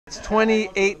It's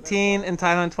 2018 in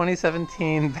Thailand,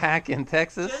 2017 back in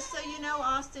Texas. Just so you know,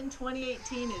 Austin,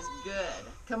 2018 is good.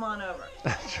 Come on over.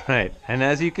 That's right. And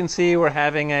as you can see, we're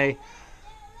having a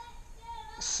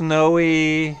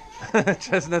snowy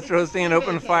chestnuts roasting and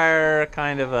open fire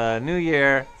kind of a New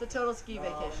Year. It's a total ski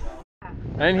vacation.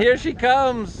 And here she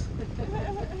comes.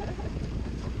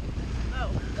 Oh,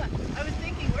 I was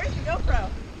thinking, where's the GoPro?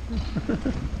 We're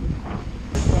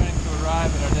starting to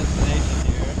arrive at our destination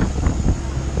here.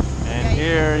 And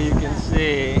here you can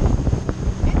see it's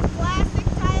classic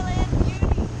Thailand beauty.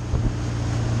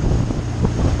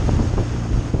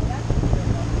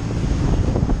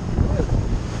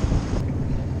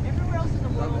 Everywhere else in the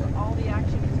world, all the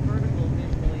action is vertical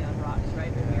visually on rocks,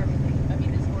 right? Here, I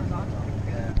mean, it's horizontal.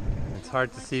 it's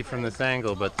hard to see from this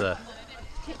angle, but the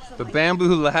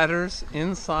bamboo ladders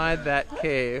inside that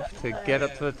cave to get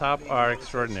up to the top are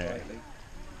extraordinary.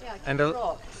 And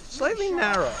slightly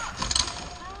narrow.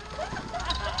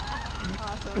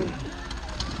 Awesome.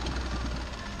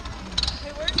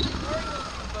 Hey, where's the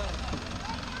boat?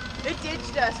 It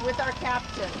ditched us with our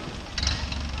captain.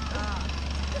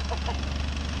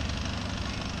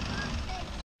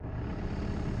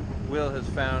 Will has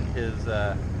found his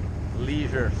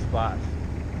leisure spot.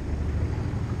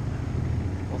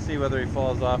 We'll see whether he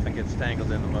falls off and gets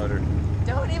tangled in the motor.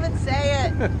 Don't even say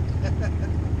it.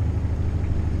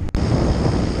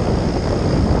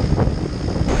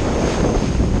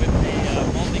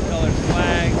 Multicolored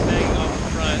flags hanging off the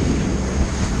front.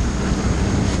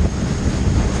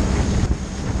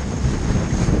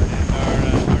 And our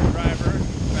driver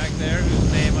back there,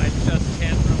 whose name I just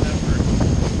can't remember.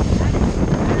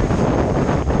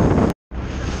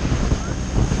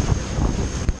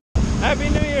 Happy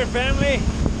New Year, family!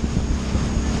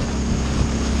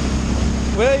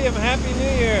 William, Happy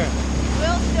New Year!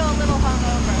 Will's still a little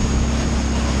hungover.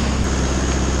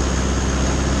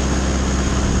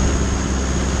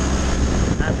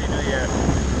 Happy New Year.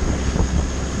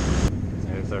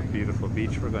 There's our beautiful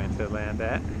beach we're going to land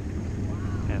at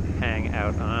and hang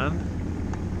out on.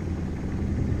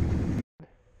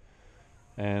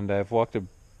 And I've walked a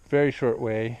very short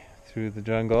way through the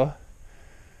jungle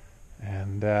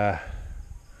and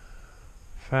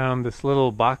found this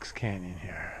little box canyon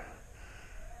here.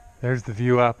 There's the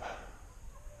view up.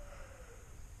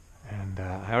 And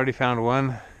I already found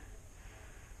one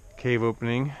cave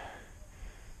opening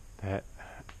that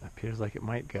appears like it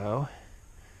might go,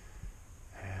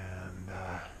 and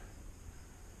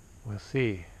we'll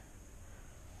see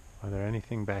whether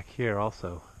anything back here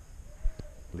also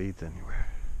leads anywhere.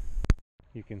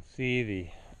 You can see the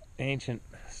ancient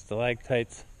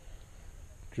stalactites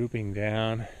drooping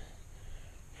down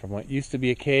from what used to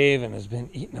be a cave and has been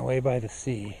eaten away by the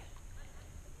sea,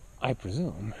 I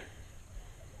presume.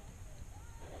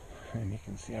 And you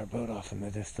can see our boat off in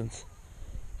the distance.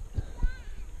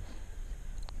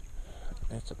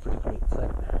 It's a pretty great sight.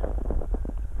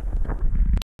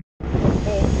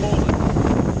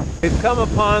 We've come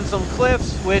upon some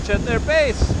cliffs which at their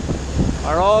base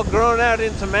are all grown out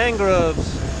into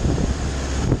mangroves.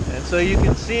 And so you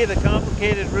can see the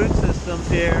complicated root systems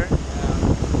here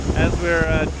as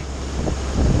we're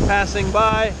passing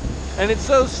by. And it's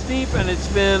so steep and it's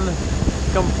been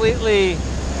completely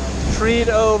treed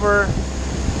over.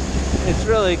 It's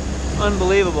really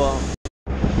unbelievable.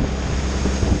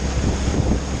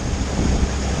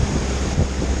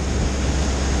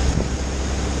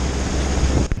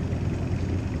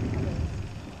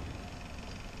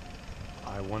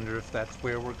 I wonder if that's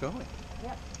where we're going.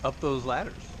 Yep. Up those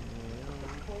ladders.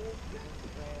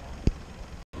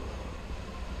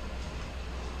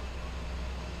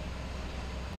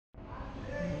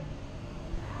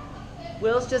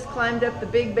 Will's just climbed up the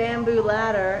big bamboo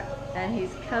ladder and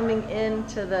he's coming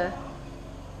into the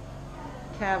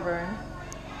cavern.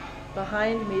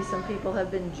 Behind me, some people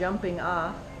have been jumping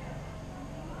off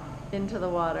into the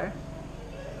water.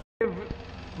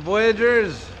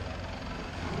 Voyagers!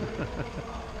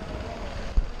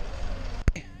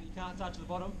 You can't touch the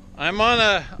bottom. I'm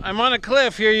on a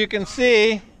cliff here, you can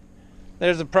see.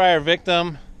 There's a prior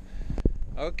victim.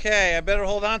 Okay, I better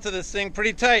hold on to this thing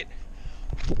pretty tight.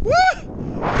 Woo!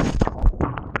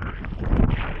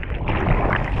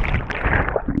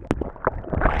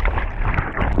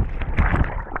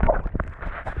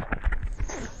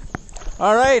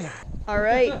 All right. All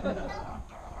right.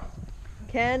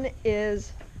 Ken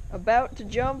is about to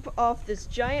jump off this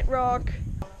giant rock.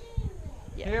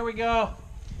 Yeah. Here we go.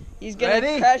 He's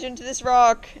gonna crash into this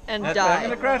rock and die. I'm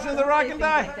gonna crash into the rock and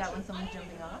die. Like that when someone's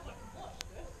jumping off.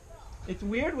 It's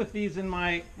weird with these in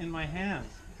my hands.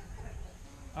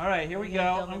 All right, here we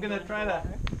go. I'm gonna try to.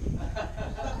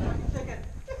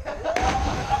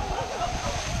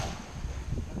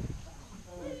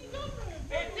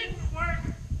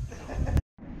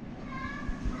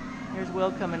 Will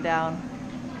coming down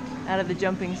out of the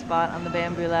jumping spot on the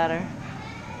bamboo ladder.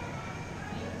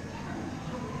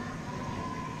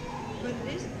 But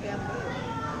it is bamboo.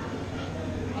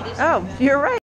 It is Oh, bamboo. you're right.